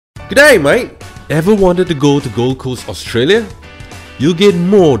G'day mate! Ever wanted to go to Gold Coast, Australia? You'll get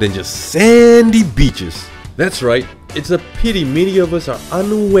more than just sandy beaches. That's right, it's a pity many of us are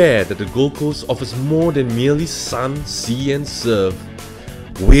unaware that the Gold Coast offers more than merely sun, sea and surf.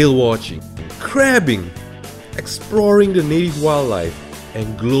 Whale watching, crabbing, exploring the native wildlife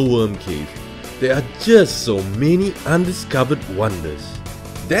and glowworm cave. There are just so many undiscovered wonders.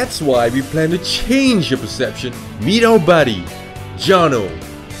 That's why we plan to change your perception. Meet our buddy, Johno.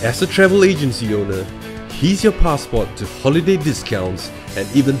 As a travel agency owner, he's your passport to holiday discounts and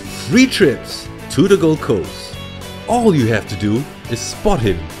even free trips to the Gold Coast. All you have to do is spot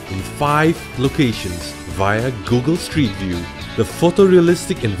him in 5 locations via Google Street View. The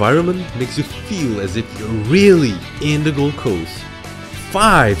photorealistic environment makes you feel as if you're really in the Gold Coast.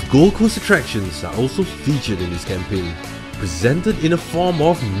 5 Gold Coast attractions are also featured in this campaign, presented in a form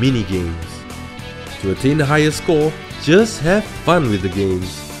of mini games. To attain a higher score, just have fun with the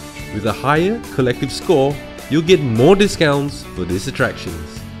games. With a higher collective score, you'll get more discounts for these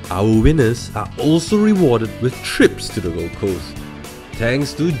attractions. Our winners are also rewarded with trips to the Gold Coast.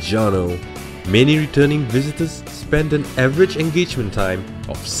 Thanks to Johno, many returning visitors spend an average engagement time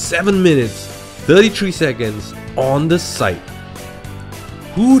of 7 minutes 33 seconds on the site.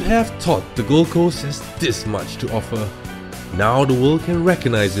 Who would have thought the Gold Coast has this much to offer? Now the world can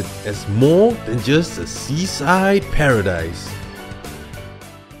recognize it as more than just a seaside paradise.